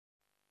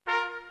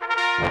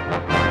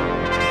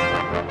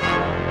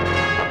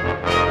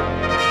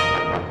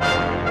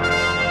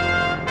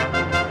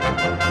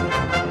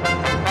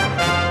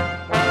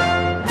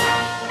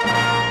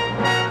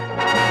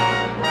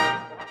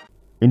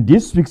In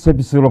this week's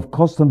episode of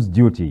Customs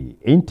Duty,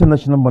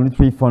 International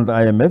Monetary Fund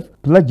IMF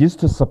pledges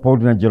to support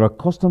the Nigeria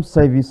Customs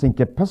Service in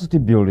capacity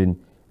building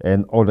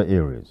and other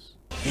areas.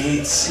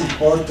 It's an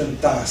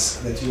important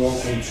task that you all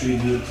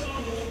contribute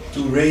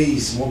to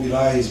raise,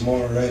 mobilize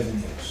more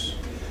revenues.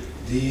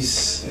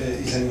 This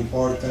is an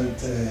important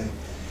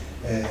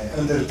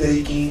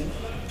undertaking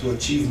to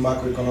achieve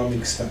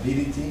macroeconomic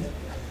stability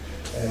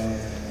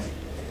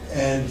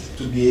and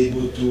to be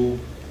able to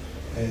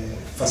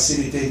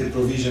facilitate the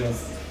provision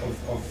of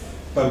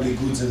public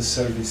goods and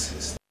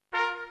services.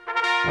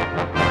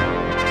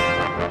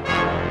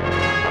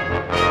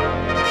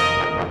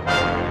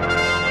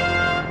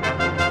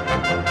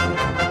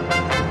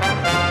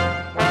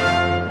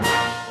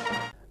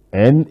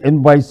 And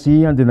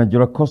NYC and the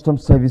Nigeria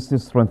Customs Service to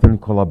strengthen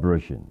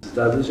collaboration.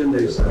 So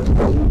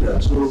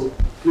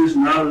please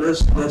now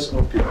let's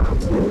hope it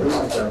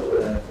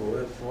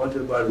for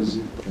whatever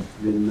reason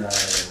been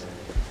let's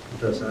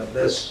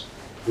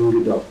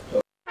bring it up.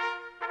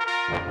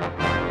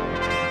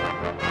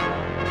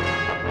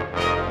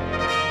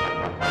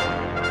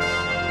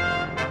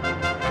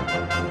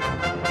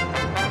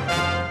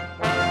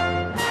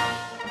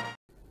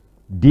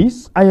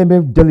 This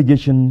IMF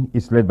delegation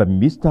is led by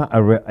Mr.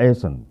 Are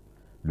Ayson,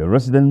 the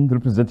resident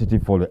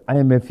representative for the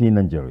IMF in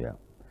Nigeria.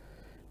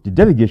 The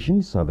delegation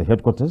is at the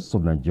headquarters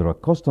of Nigeria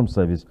Customs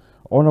Service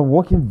on a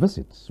working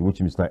visit, which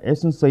Mr.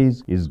 Ayson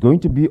says is going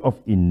to be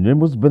of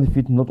enormous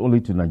benefit not only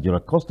to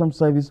Nigeria Customs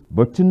Service,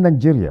 but to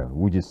Nigeria,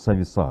 which the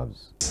service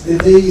serves. The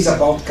day is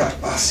about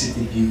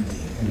capacity building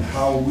and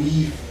how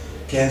we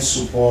can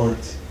support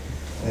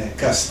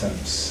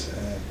customs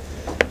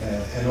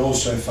and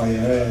also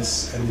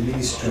FIRS and the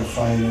Ministry of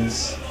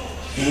Finance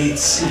in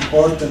its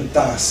important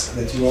task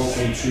that you all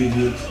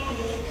contribute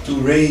to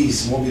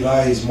raise,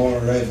 mobilize more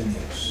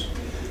revenues.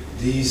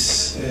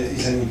 This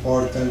is an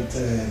important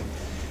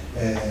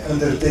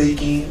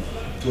undertaking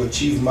to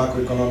achieve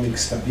macroeconomic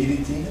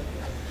stability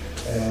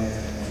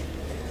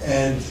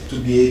and to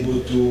be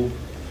able to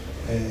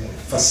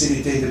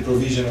facilitate the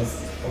provision of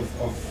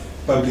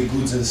public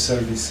goods and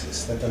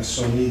services that are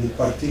so needed,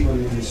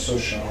 particularly in the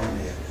social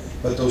area,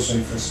 but also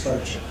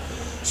infrastructure.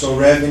 So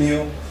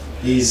revenue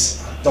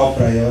is a top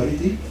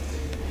priority,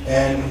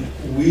 and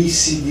we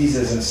see this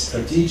as a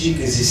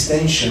strategic,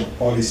 existential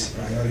policy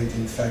priority,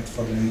 in fact,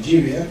 for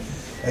Nigeria,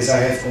 as I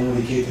have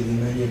communicated in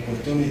many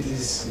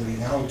opportunities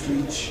during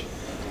outreach,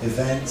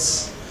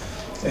 events.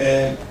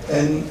 And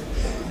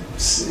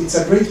it's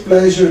a great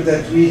pleasure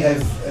that we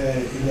have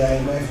in the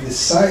IMF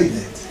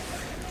decided,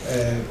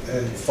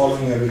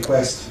 following a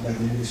request by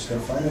the Ministry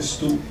of Finance,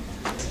 to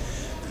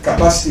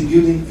capacity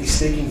building is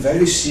taken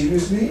very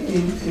seriously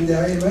in the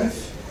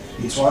IMF.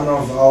 It's one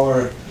of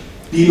our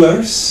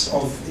pillars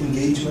of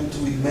engagement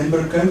with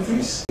member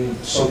countries.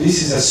 So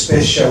this is a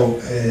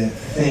special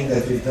thing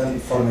that we've done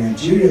for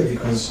Nigeria,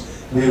 because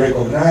we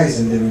recognize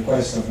in the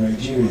request of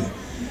Nigeria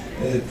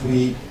that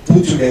we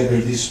put together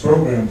this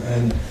program,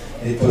 and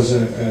it was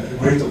a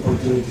great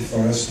opportunity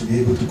for us to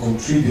be able to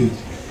contribute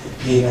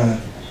in a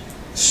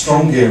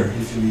stronger,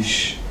 if you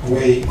wish,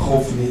 way,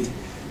 hopefully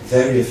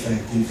very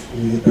effective,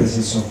 with the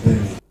presence of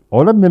Berlin.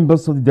 Other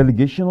members of the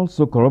delegation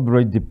also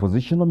corroborate the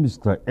position of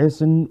Mr.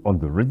 Ayson on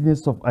the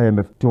readiness of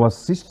IMF to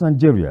assist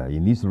Nigeria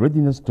in its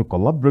readiness to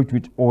collaborate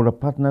with other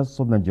partners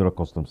of Nigeria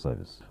Customs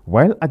Service,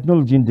 while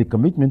acknowledging the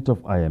commitment of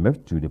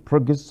IMF to the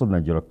progress of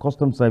Nigeria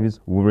Customs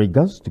Service with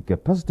regards to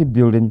capacity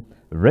building,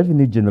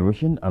 revenue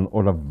generation, and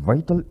other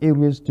vital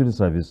areas to the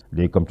service.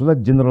 The Comptroller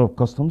General of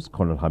Customs,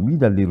 Colonel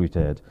Hamid Ali,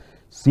 retired,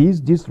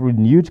 sees this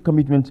renewed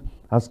commitment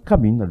has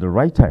come in at the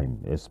right time,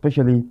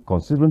 especially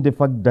considering the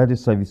fact that the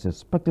service is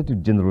expected to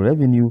generate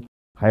revenue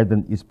higher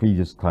than its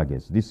previous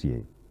targets this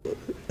year.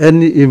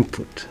 Any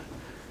input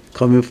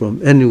coming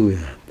from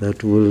anywhere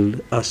that will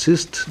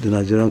assist the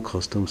Nigerian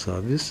Customs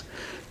Service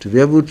to be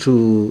able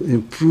to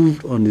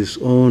improve on its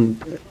own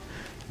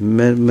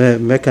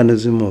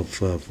mechanism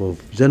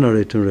of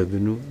generating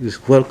revenue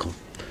is welcome.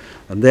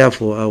 And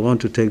therefore, I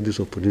want to take this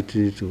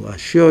opportunity to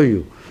assure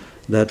you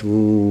that we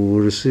will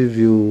receive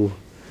you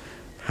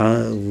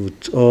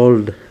with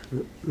all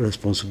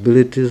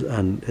responsibilities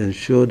and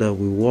ensure that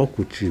we work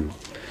with you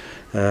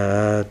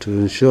to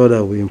ensure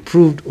that we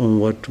improved on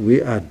what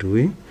we are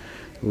doing.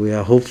 We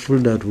are hopeful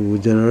that we will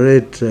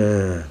generate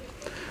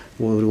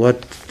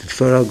what the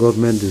federal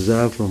government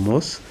desires from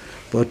us,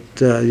 but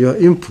your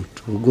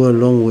input will go a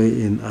long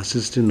way in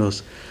assisting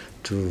us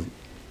to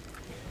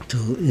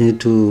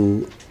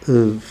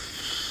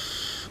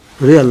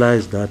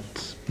realize that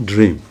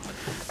dream,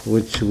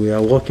 which we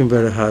are working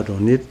very hard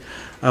on it.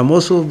 I'm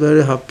also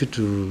very happy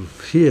to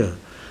hear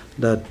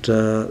that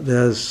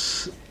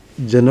there's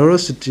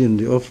generosity in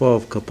the offer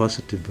of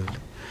capacity building.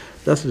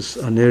 That is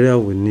an area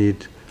we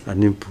need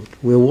an input.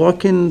 We're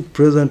working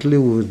presently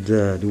with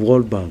the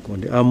World Bank on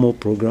the AMO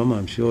program,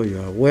 I'm sure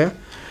you are aware,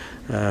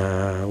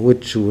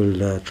 which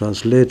will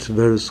translate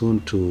very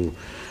soon to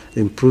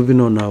improving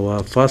on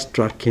our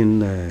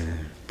fast-tracking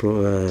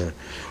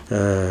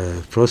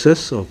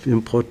process of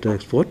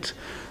import-export,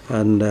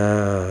 and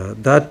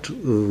that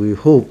we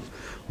hope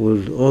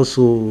will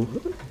also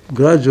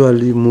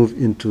gradually move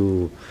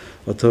into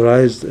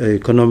authorized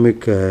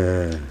economic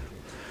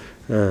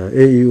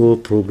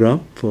AEO program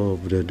for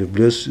the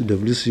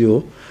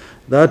WCO.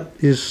 That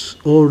is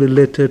all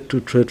related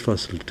to trade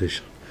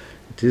facilitation.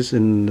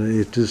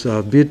 It is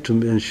our bid to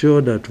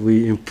ensure that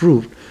we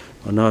improve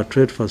on our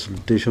trade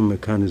facilitation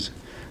mechanism,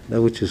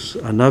 which is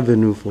an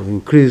avenue for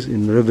increase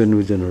in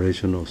revenue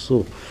generation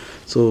also.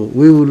 So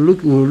we will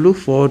look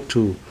forward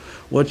to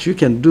what you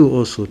can do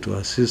also to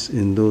assist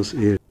in those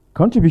areas.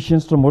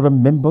 Contributions from other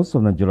members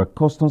of Nigeria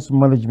Customs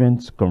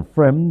Management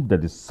confirmed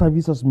that the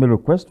service has made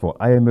request for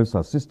IMF's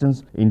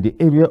assistance in the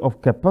area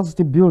of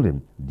capacity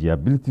building, the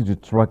ability to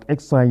track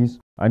excise,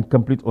 and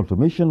complete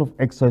automation of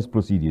excise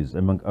procedures,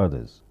 among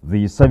others.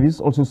 The service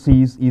also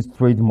sees its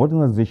trade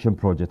modernization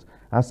project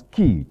as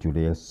key to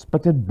the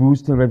expected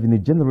boost in revenue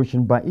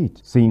generation by it,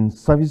 saying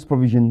service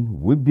provision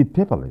will be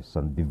paperless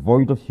and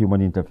devoid of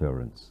human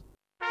interference.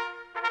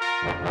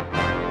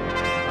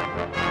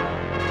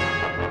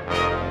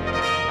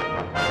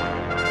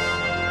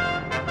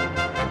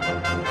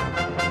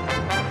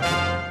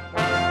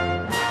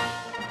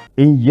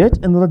 In yet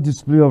another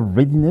display of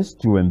readiness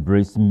to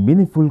embrace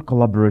meaningful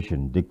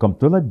collaboration, the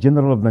Comptroller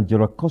General of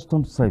Nigeria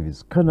Customs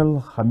Service, Colonel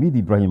Hamid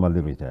Ibrahim Ali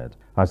retired,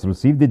 has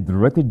received the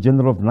Director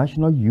General of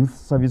National Youth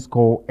Service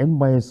Corps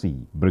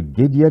 (NYSC),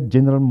 Brigadier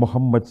General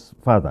Muhammad's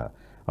father,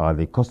 at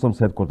the Customs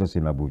Headquarters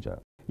in Abuja.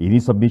 In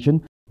his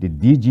submission, the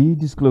DG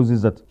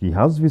discloses that he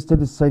has visited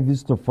the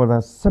service to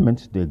further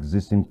cement the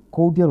existing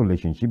cordial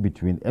relationship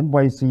between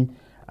NYSC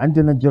and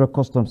the Nigeria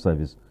Customs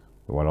Service,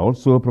 while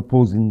also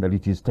proposing that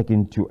it is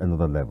taken to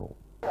another level.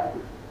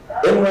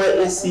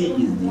 NYSC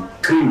is the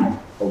cream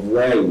of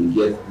where we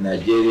get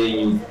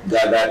Nigerian youth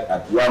gathered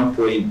at one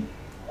point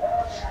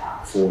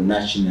for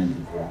national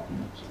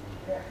development.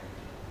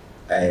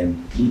 I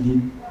am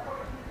pleading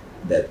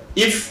that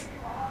if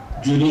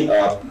during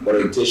our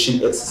orientation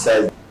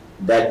exercise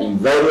that in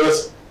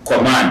various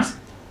commands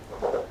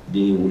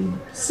they will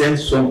send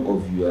some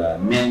of your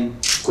men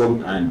to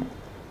come and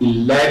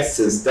enlighten,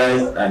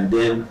 sensitize, and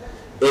then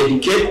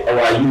educate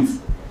our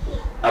youth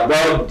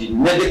about the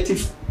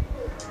negative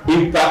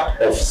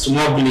impact of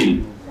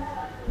smuggling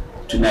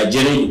to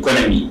Nigerian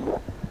economy,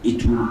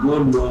 it will go a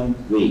long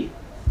way.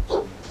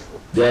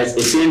 There is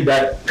a saying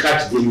that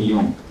catch them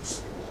young.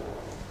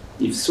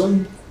 If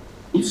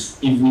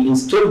we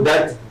install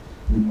that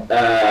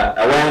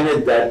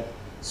awareness that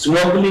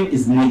smuggling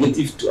is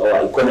negative to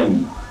our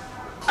economy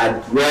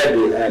at where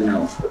they are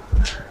now,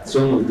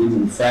 some of them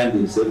will find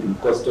themselves in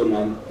custom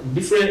and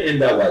different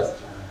endeavors.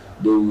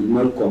 They will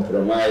not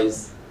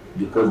compromise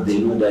because they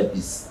know that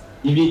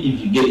even if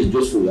you get it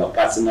just for your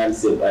personal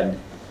self, and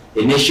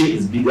a nation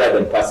is bigger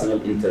than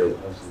personal interest,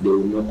 they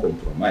will not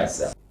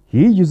compromise.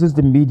 He uses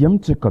the medium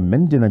to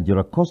commend the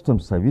Nigeria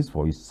Customs Service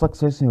for its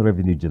success in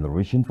revenue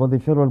generation for the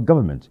federal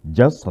government,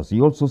 just as he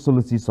also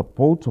solicits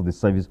support of the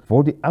service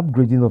for the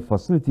upgrading of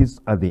facilities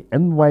at the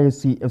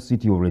NYSC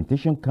FCT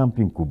Orientation Camp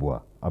in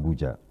Kubwa,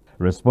 Abuja.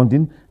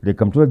 Responding, the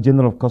Comptroller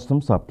General of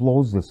Customs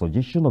applauds the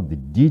suggestion of the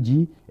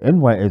DG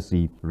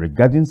NYSC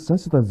regarding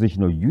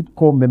sensitization of youth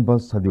corps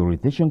members at the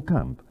orientation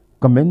camp,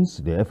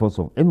 commends the efforts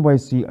of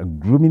NYSC at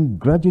grooming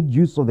graduate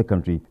youths of the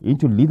country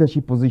into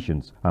leadership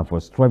positions and for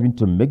striving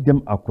to make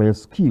them acquire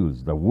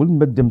skills that will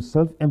make them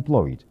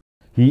self-employed.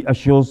 He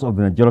assures of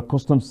the Nigeria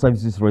Customs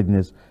Service's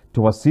readiness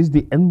to assist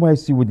the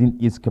NYSC within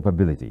its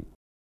capability.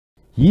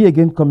 He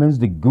again commends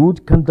the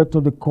good conduct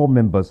of the corps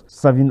members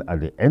serving at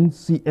the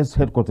NCS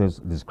headquarters,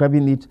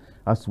 describing it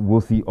as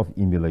worthy of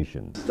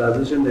emulation. So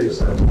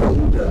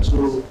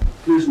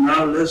please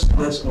now let's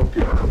up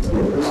it.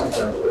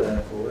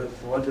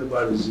 For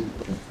whatever reason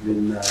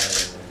been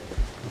let's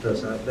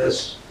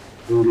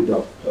bring it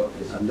up,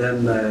 and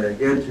then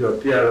get your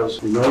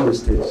PRs in all the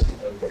states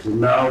to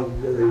now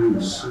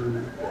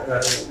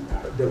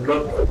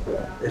develop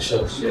a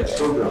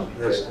program.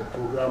 There's a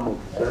program of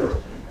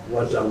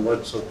what and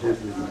what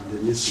subject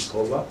they need to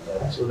cover,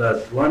 so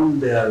that when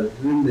they are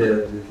doing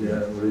their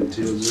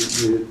orientation,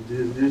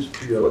 these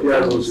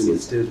PROs in the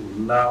states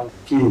will now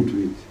key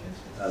into it.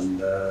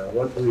 And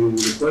what we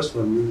request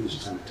from you is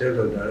to tell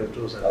the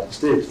directors at the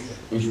state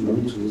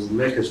to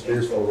make a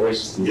space for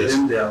us to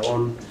bring their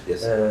own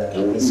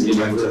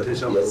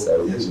implementation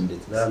program.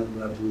 Then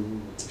that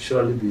will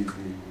surely be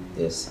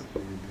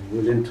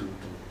willing to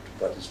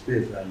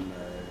participate, and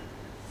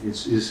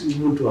it's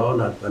even to our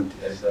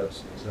advantage.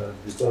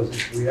 Because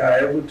if we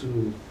are able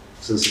to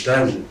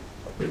sensitize them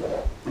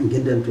and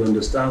get them to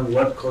understand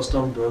what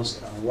custom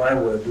does and why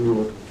we're doing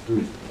what we're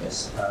doing,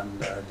 and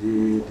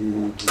the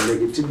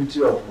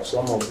negativity of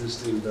some of these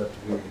things that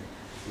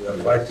we are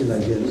fighting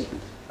against,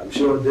 I'm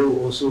sure they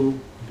will also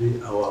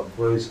be our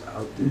voice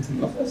out there,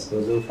 because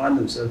they'll find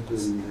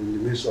themselves in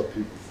the midst of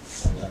people,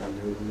 and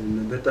they will be in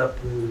a better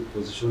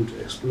position to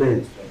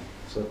explain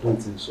certain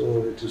things.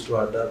 So it is to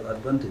our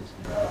advantage.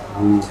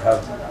 We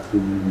have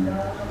been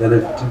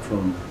benefiting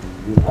from the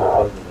new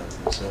proposal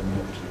that we sent to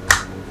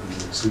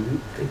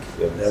receiving.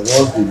 There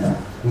was the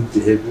good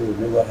behavior. We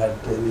never had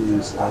any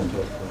incident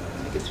of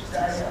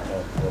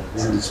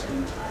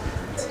indiscipline.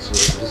 So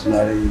these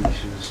marriage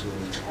issues, we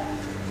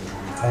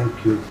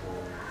thank you for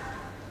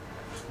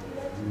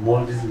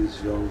molding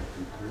these young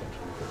people to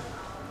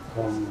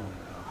become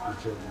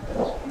future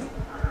leaders.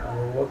 And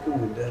we're working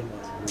with them.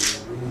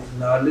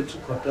 In our little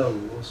quarter,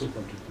 we also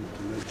contribute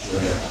to make sure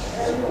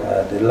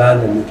that they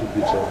learn a little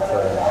bit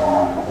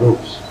of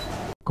ropes.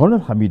 Colonel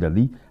Hamid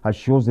Ali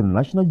assures the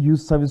National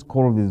Youth Service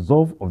Corps of the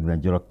resolve of the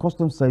Nigeria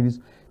Customs Service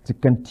to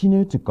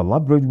continue to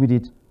collaborate with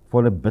it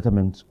for the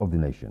betterment of the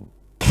nation.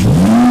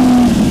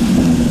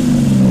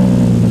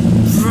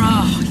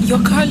 Bruh,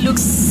 your car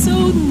looks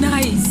so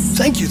nice.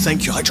 Thank you.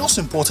 I just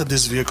imported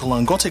this vehicle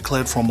and got it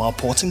cleared from our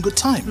port in good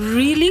time.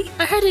 Really?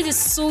 I heard it is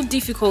so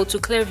difficult to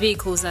clear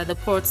vehicles at the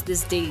ports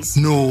these days.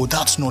 No,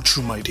 that's not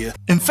true, my dear.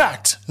 In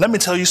fact, let me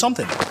tell you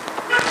something.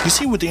 You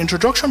see, with the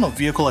introduction of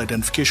vehicle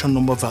identification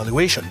number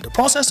valuation, the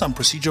process and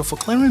procedure for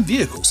clearing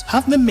vehicles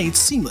have been made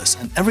seamless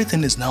and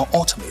everything is now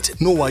automated.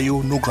 No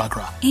wayo, no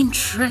gra-gra.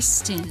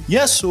 Interesting.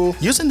 Yes, so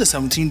using the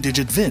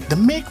 17-digit VIN, the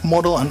make,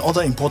 model and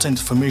other important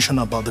information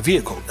about the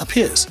vehicle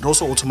appears. It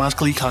also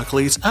automatically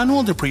calculates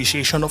annual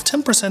depreciation of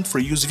 10% for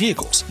used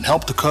vehicles and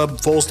help to curb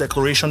false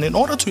declaration in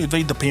order to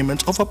evade the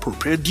payment of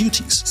appropriate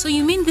duties. So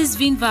you mean this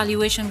VIN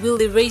valuation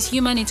will erase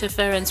human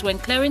interference when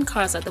clearing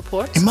cars at the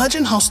port?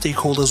 Imagine how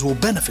stakeholders will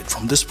benefit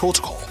from this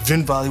protocol.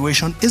 VIN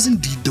valuation is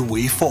indeed the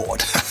way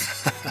forward.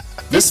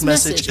 This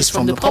message is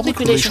from the Public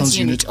Relations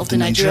Unit of the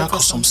Nigeria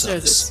Customs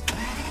Service.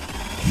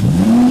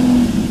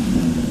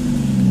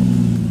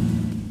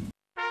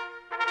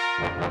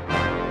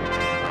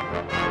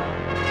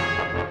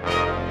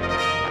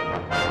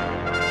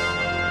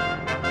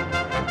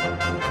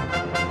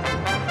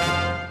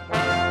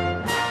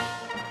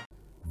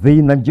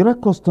 The Nigeria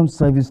Customs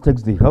Service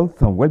takes the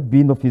health and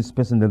well-being of its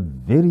personnel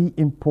very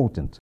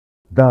important,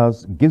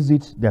 thus gives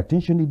it the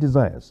attention it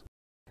desires.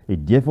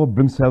 It therefore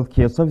brings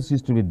healthcare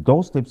services to the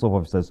doorsteps of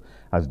officers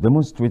as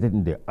demonstrated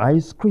in the eye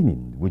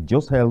screening we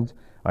just held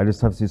at the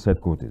services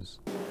headquarters.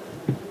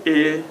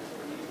 A,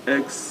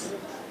 X,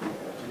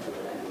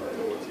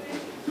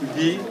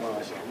 B,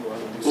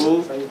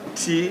 O,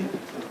 T,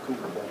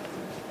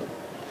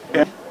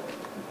 N,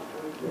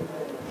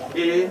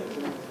 A,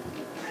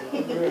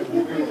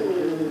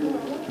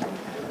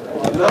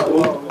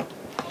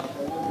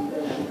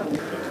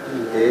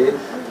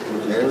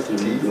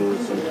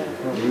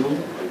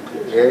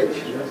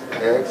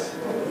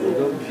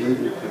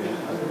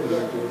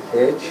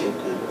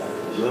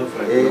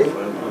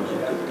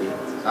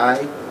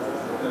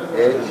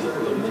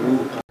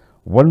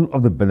 One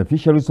of the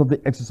beneficiaries of the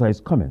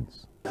exercise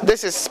comments.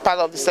 This is part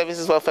of the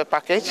services welfare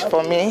package.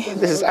 For me,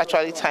 this is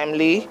actually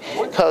timely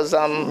because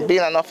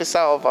being an officer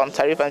of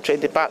Tariff and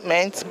Trade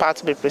Department, part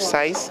to be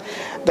precise,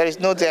 there is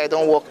no day I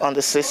don't work on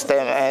the system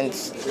and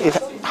it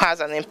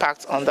has an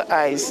impact on the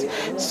eyes.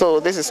 So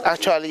this is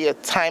actually a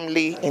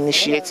timely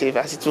initiative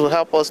as it will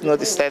help us know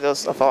the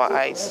status of our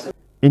eyes.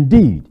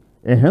 Indeed,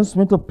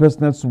 enhancement of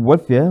personnel's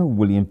welfare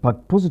will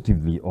impact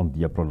positively on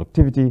their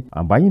productivity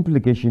and by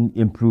implication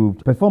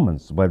improved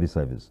performance by the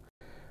service.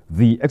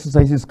 The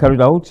exercise is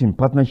carried out in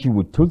partnership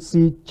with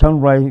Tulsi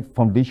Chanrai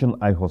Foundation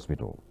Eye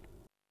Hospital.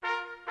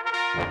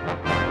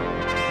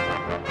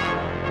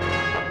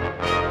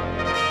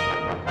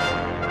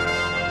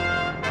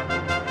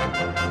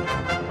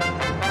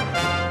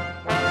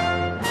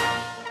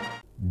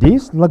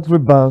 This luxury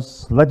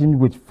bus, laden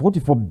with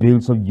 44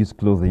 bales of used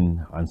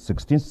clothing and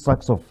 16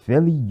 sacks of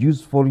fairly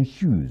used foreign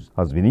shoes,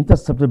 has been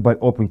intercepted by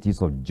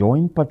operatives of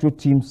Joint Patrol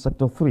Team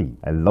Sector 3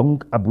 along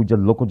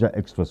Abuja-Lokoja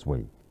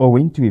Expressway,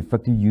 owing to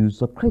effective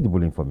use of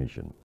credible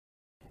information.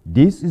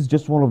 This is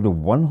just one of the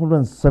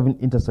 107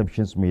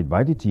 interceptions made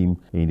by the team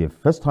in the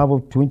first half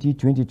of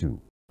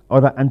 2022.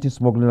 Other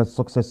anti-smuggling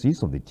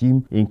successes of the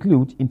team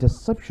include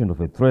interception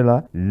of a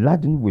trailer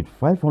laden with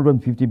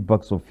 550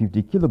 bags of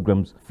 50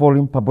 kilograms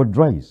foreign parboiled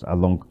rice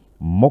along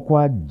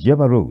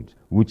Mokwa-Jeba Road,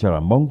 which are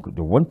among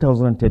the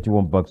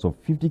 1,031 bags of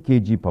 50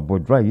 kg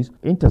parboiled rice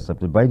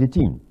intercepted by the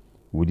team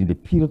within the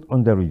period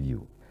under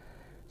review.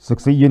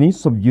 60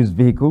 units of used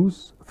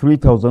vehicles,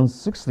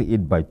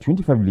 3,068 by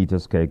 25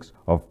 liters kegs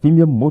of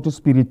premium motor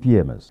spirit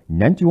PMS,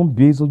 91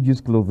 bales of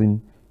used clothing,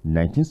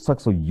 19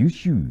 sacks of used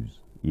shoes,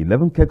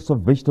 11 kegs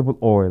of vegetable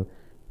oil,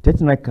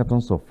 39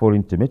 cartons of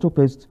foreign tomato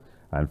paste,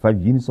 and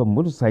 5 units of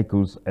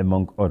motorcycles,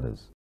 among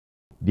others.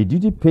 The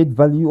duty paid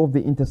value of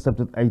the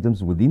intercepted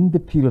items within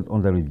the period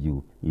under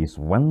review is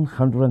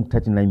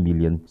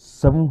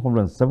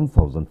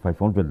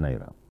 139,707,500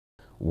 naira.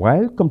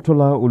 While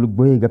Comptroller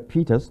Olugboyega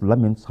Peters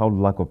laments how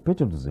lack of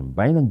patriotism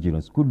by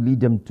Nigerians could lead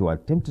them to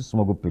attempt to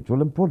smuggle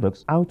petroleum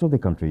products out of the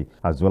country,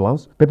 as well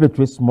as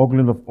perpetrate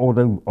smuggling of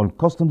other on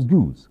customs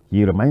goods,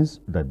 he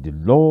reminds that the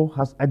law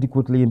has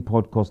adequately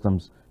empowered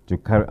customs to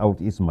carry out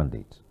its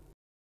mandate.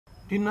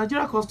 The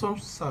Nigeria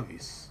Customs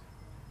Service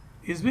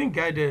is being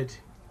guided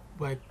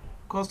by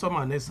Custom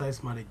and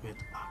Excise Management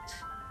Act,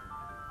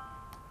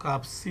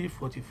 Cap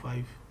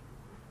C45,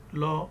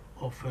 Law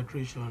of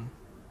Federation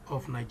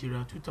of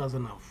Nigeria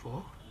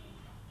 2004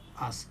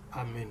 as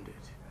amended,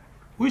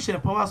 which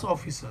empowers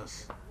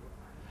officers.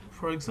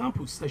 For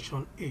example,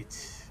 Section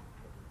 8,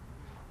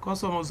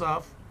 Customs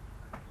have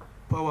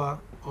power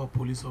of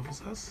police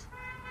officers.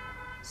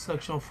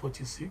 Section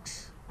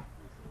 46,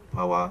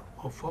 power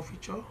of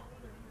forfeiture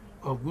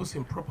of goods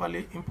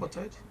improperly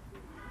imported.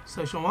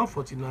 Section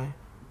 149,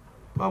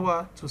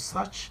 power to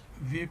search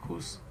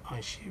vehicles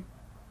and ship.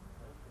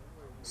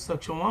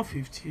 Section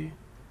 150,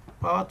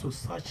 power to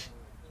search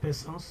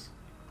persons.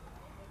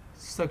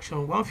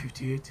 Section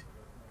 158,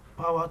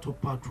 power to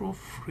patrol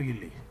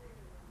freely.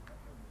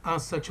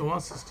 And Section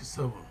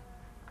 167,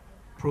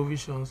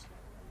 provisions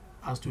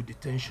as to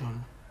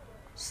detention,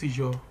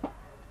 seizure,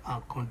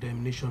 and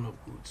condemnation of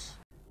goods.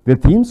 The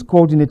team's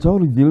coordinator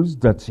reveals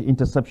that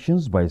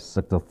interceptions by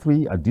Sector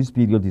 3 at this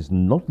period is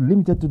not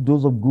limited to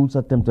those of goods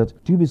attempted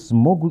to be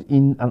smuggled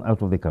in and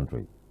out of the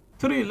country.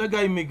 3 illegal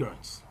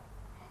immigrants,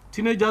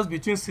 teenagers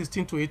between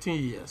 16 to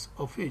 18 years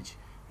of age,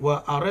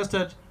 were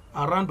arrested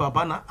around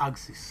Babana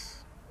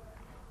axis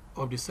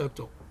of the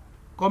sector,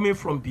 coming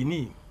from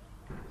Benin,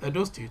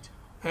 Edo State,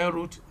 en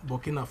route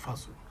Burkina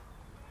Faso.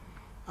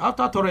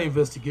 After thorough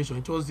investigation,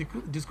 it was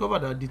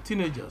discovered that the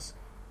teenagers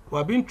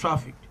were being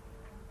trafficked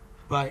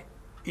by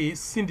a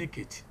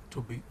syndicate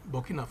to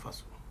Burkina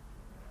Faso.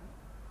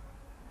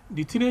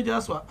 The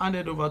teenagers were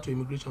handed over to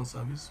Immigration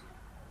Service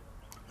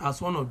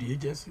as one of the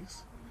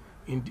agencies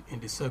in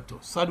the sector,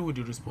 saddled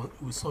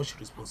with such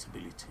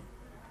responsibility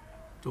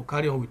to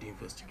carry on with the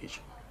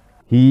investigation.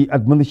 He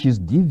admonishes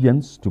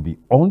deviants to be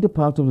on the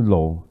path of the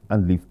law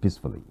and live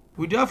peacefully.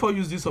 We therefore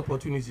use this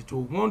opportunity to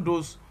warn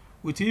those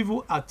with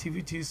evil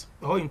activities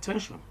or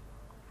intention,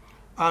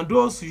 and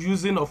those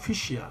using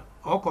official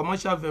or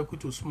commercial vehicle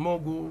to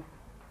smuggle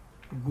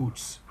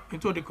goods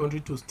into the country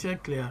to steer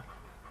clear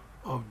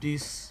of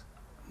this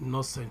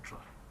North Central,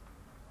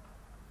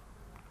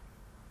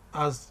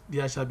 as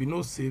there shall be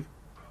no safe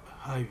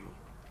haven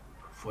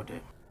for them.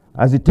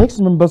 As he takes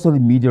members of the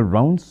media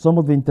around some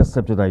of the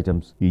intercepted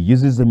items, he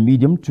uses the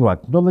medium to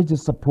acknowledge the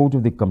support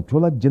of the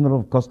Comptroller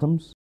General of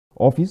Customs,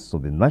 Office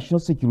of the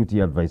National Security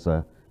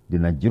Advisor, the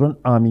Nigerian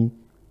Army,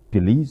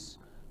 Police,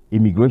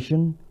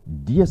 Immigration,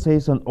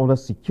 DSS, and other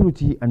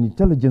security and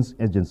intelligence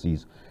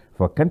agencies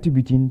for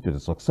contributing to the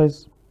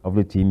success of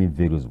the team in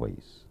various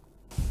ways.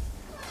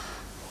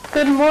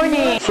 Good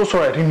morning. So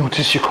sorry, I didn't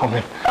notice you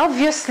coming.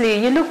 Obviously,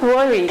 you look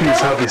worried. Please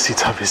have a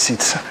seat, have a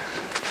seat.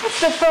 What's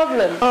the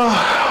problem?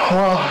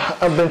 Well,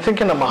 I've been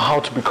thinking about how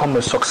to become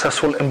a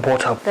successful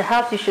importer.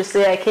 Perhaps you should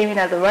say I came in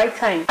at the right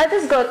time. I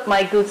just got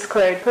my goods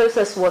cleared. The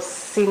process was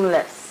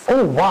seamless.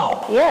 Oh,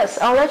 wow. Yes,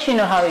 I'll let you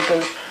know how it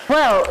goes.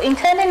 Well,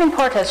 intending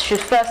importers should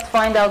first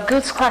find out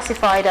goods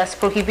classified as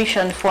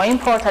prohibition for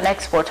import and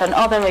export and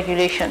other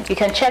regulations. You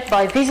can check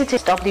by visiting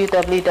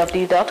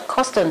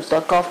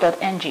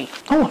www.customs.gov.ng.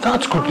 Oh,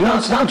 that's good.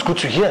 That's good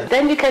to hear.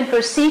 Then you can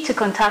proceed to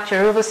contact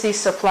your overseas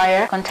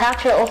supplier,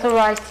 contact your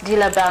authorized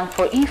dealer bank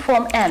for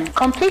E-Form M.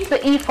 Complete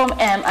the E-Form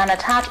M and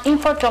attach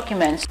import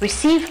documents.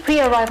 Receive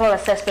pre-arrival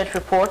assessment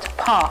report,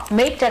 PAR.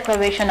 Make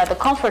declaration at the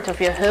comfort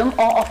of your home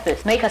or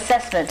office. Make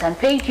assessment and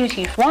pay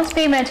duty. Once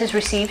payment is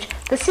received,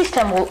 the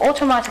system will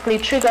automatically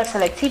trigger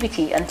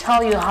selectivity and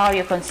tell you how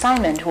your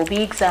consignment will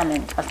be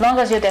examined. As long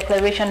as your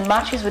declaration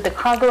matches with the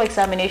cargo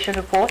examination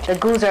report, the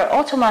goods are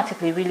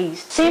automatically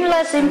released.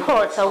 Seamless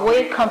imports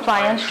await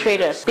compliance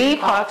traders. Be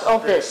part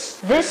of this.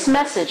 This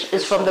message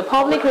is from the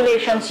Public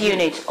Relations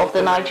Unit of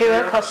the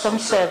Nigeria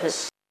Customs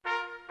Service.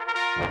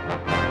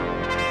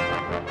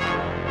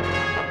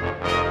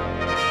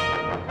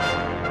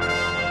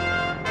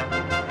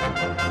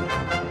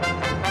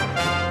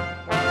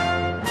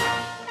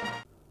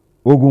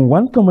 Ogun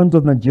 1 Command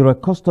of Nigeria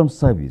Customs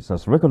Service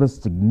has recorded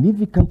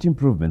significant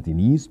improvement in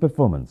its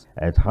performance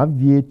at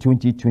half-year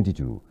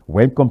 2022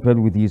 when compared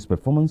with its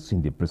performance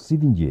in the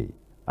preceding year,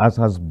 as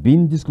has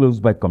been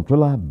disclosed by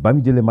Comptroller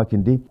Bamidele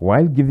Makinde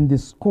while giving the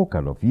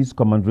scorecard of his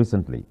command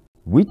recently.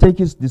 We take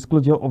his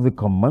disclosure of the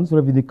command's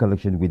revenue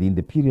collection within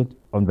the period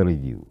under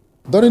review.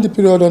 During the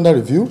period under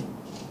review,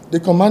 the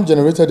command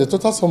generated a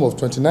total sum of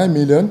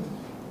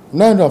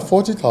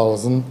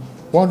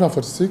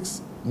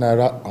 29,940,146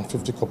 naira and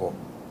 50 kobo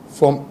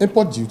from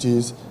import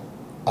duties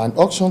and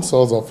auction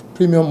sales of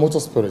premium motor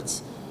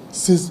spirits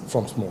seized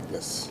from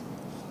smugglers.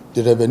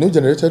 The revenue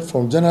generated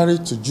from January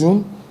to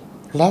June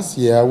last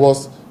year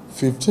was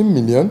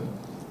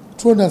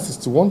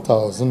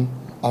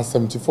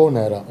 15,261,074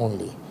 naira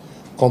only,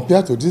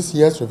 compared to this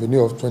year's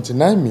revenue of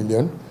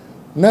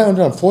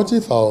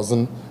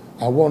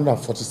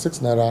 29,940,146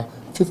 naira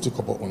 50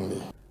 kobo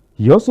only.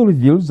 He also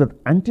reveals that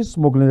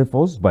anti-smuggling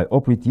efforts by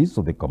operatives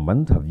of the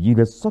command have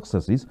yielded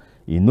successes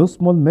in no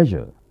small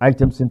measure.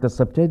 Items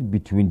intercepted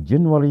between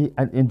January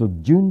and end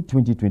of June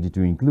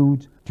 2022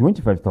 include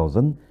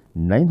 25,000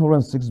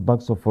 906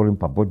 bags of foreign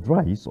parboiled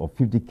rice of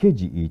 50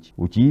 kg each,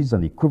 which is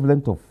an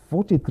equivalent of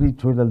 43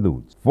 trailer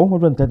loads,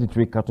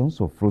 433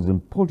 cartons of frozen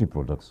poultry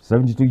products,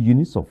 72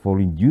 units of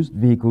foreign used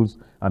vehicles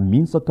and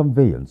means of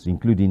conveyance,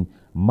 including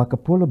Marco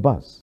Polo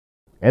bus,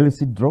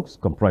 illicit drugs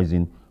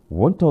comprising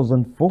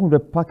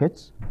 1,400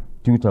 packets,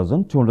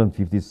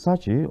 2,250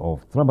 sachets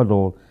of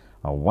tramadol,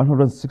 and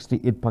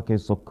 168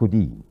 packets of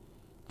codeine,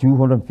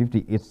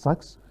 258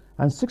 sacks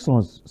and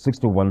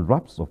 661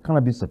 wraps of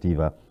cannabis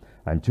sativa,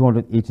 and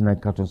 289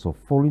 cartons of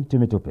foreign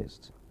tomato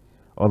paste.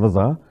 Others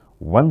are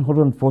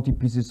 140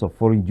 pieces of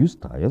foreign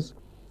used tires,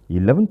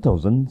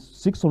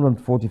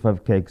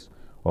 11,645 kegs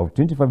of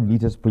 25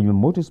 liters premium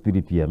motor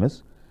spirit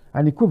PMS,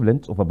 an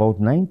equivalent of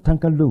about 9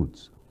 tanker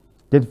loads,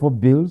 34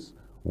 bales,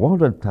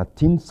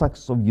 113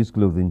 sacks of used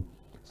clothing,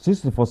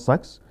 64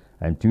 sacks,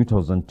 and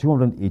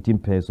 2,218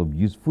 pairs of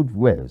used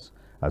footwears,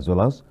 as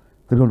well as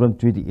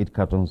 328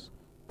 cartons,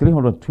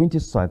 320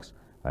 sacks,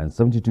 and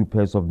 72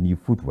 pairs of new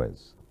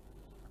footwears.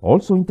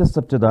 Also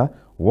intercepted are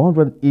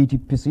 180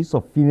 pieces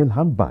of female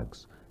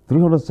handbags,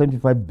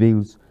 375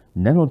 bales,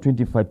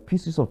 925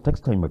 pieces of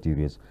textile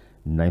materials,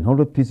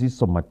 900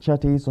 pieces of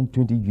machetes, and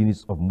 20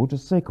 units of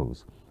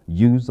motorcycles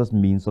used as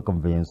means of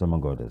conveyance,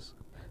 among others.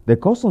 The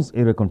Customs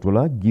Area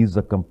Controller gives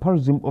a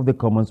comparison of the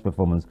Command's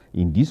performance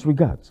in this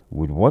regard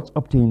with what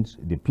obtained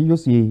the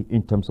previous year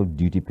in terms of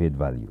duty paid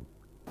value.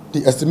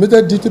 The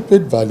estimated duty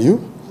paid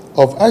value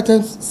of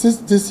items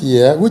seized this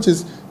year, which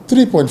is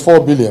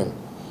 3.4 billion,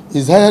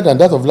 is higher than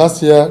that of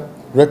last year's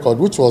record,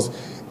 which was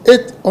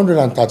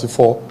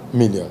 834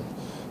 million.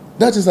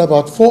 That is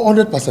about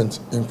 400%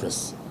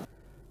 increase.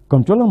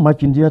 Controller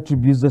Makinde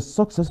attributes the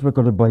success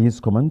recorded by his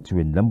command to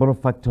a number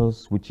of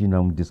factors which he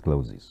now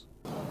discloses.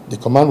 The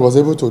command was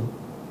able to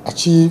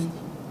achieve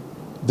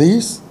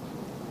this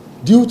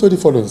due to the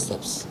following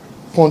steps: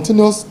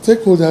 continuous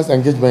stakeholders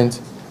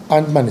engagement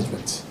and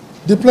management,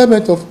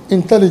 deployment of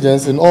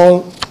intelligence in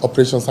all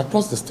operations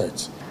across the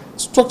state,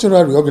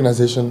 structural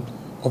reorganization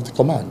of the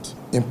command,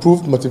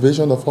 improved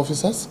motivation of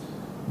officers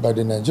by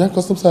the Nigerian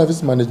Customs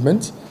Service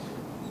Management,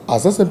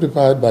 as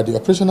exemplified by the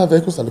operational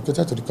vehicles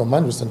allocated to the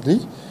command recently,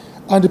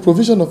 and the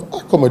provision of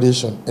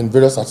accommodation in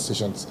various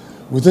stations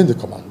within the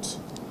command.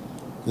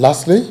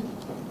 Lastly,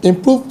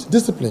 improved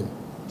discipline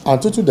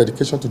and total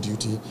dedication to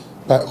duty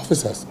by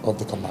officers of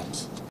the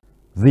command.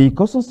 The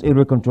Customs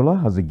Area Controller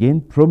has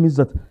again promised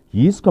that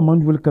his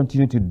command will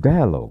continue to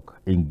dialogue,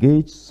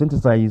 engage,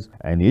 synthesize,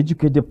 and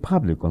educate the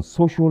public on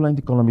social and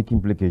economic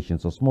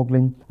implications of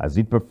smuggling as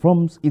it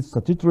performs its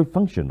statutory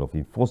function of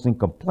enforcing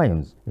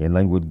compliance in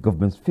line with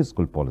government's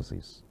fiscal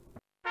policies.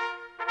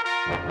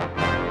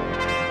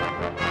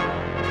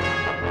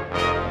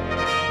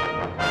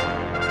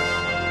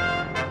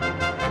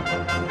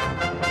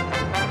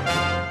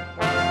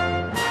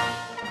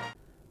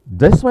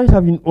 Despite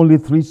having only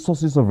 3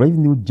 sources of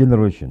revenue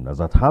generation as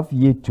at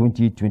half-year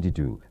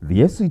 2022,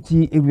 the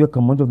FCT Area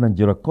Command of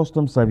Nigeria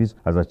Customs Service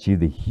has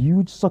achieved a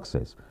huge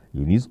success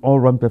in its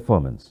all-round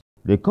performance.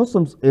 The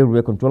Customs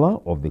Area Controller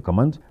of the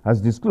command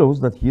has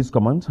disclosed that his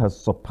command has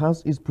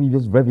surpassed its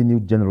previous revenue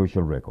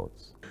generation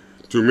records.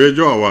 To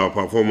measure our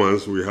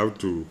performance, we have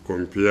to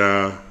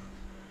compare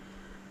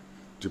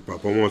the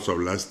performance of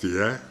last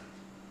year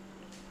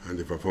and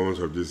the performance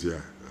of this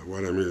year.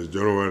 What I mean is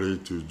January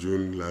to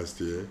June last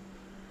year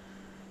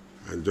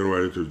and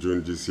January to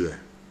June this year.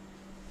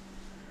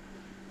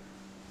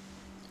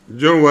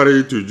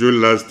 January to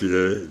June last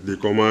year, the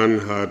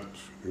command had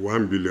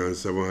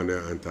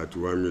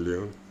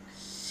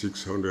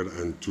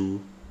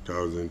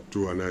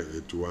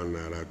 1,731,602,281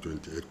 naira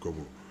 28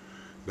 kobo.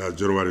 That's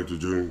January to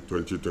June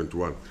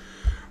 2021.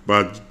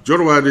 But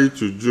January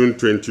to June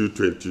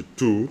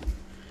 2022,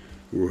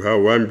 we have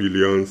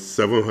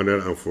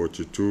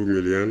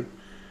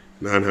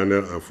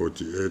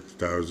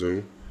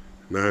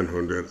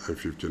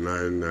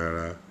 1,742,948,959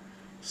 naira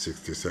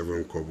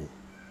 67 kobo.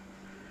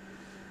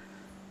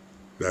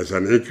 That's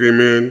an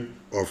increment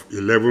of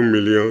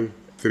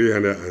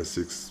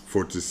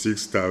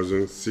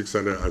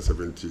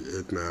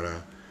 11,346,678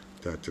 naira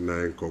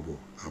 39 kobo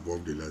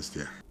above the last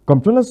year.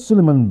 Comptroller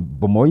Suleiman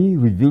Bomoyi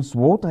reveals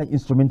what are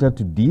instrumental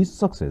to this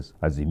success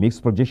as he makes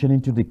projection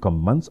into the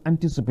command's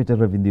anticipated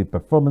revenue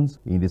performance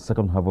in the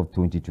second half of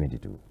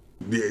 2022.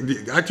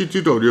 The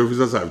attitude of the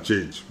officers have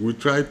changed. We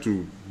try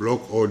to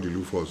block all the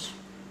loopholes,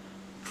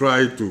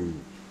 try to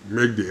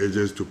make the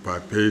agents to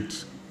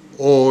perpetuate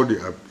all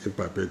the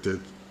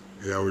imperpetrated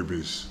airway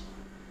bills.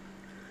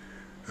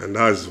 And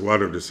that's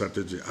one of the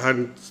strategies.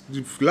 And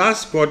the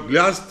last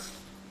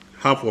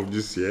half of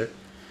this year,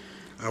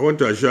 I want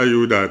to assure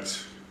you that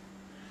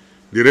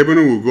the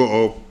revenue will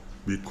go up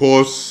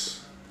because,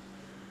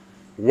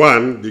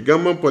 one, the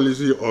government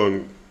policy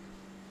on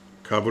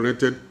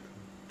carbonated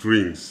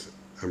drinks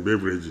and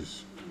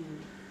beverages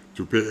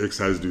to pay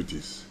excise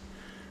duties.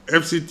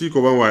 FCT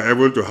Command were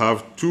able to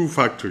have 2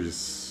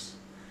 factories,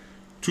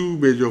 2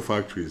 major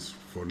factories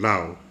for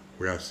now.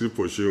 We are still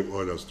pursuing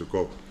orders to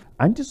come.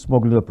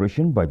 Anti-smuggling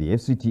operation by the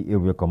FCT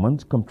Area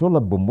Command,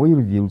 Comptroller Bomoyi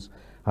reveals,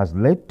 has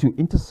led to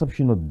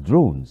interception of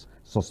drones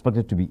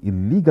suspected to be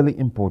illegally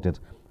imported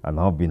and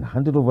have been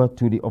handed over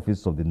to the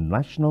Office of the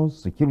National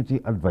Security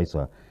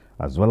Advisor,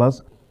 as well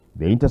as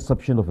the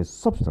interception of a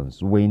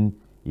substance weighing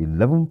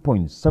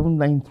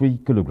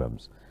 11.793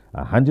 kilograms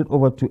are handed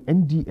over to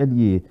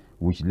NDLEA,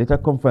 which later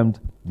confirmed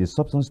the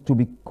substance to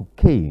be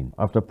cocaine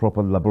after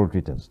proper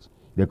laboratory tests.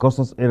 The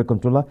Customs Area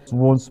Controller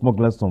warned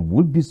smugglers and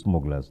would-be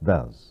smugglers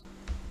thus.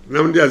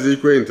 Nnamdi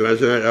Azikiwe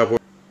International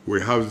Airport,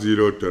 we have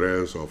zero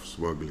tolerance of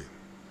smuggling.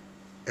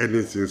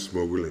 Anything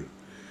smuggling.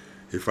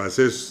 If I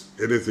say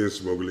anything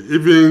smuggling,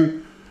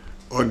 even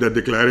on the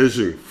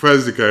declaration,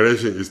 first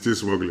declaration is still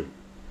smuggling.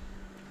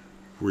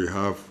 We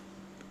have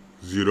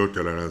zero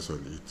tolerance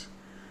on it.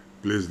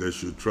 Please, they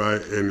should try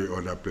any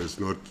other place,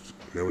 not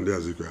Nnamdi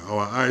Azikiwe.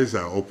 Our eyes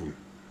are open.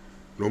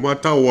 No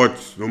matter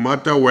what, no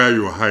matter where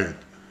you hide,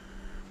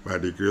 by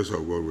the grace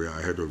of God, we are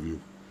ahead of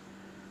you.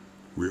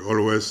 We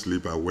always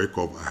sleep and wake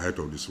up ahead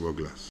of the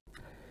smugglers.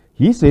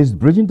 He says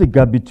bridging the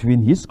gap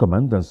between his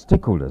command and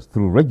stakeholders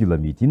through regular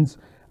meetings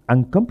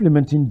and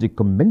complementing the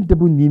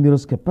commendable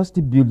numerous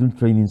capacity building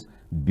trainings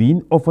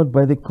being offered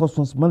by the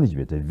Customs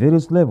Management at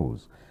various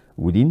levels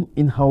within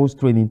in-house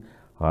training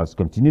has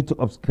continued to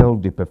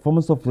upscale the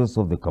performance officers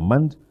of the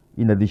command,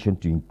 in addition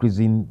to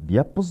increasing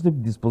their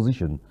positive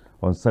disposition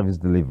on service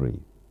delivery.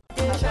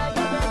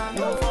 Child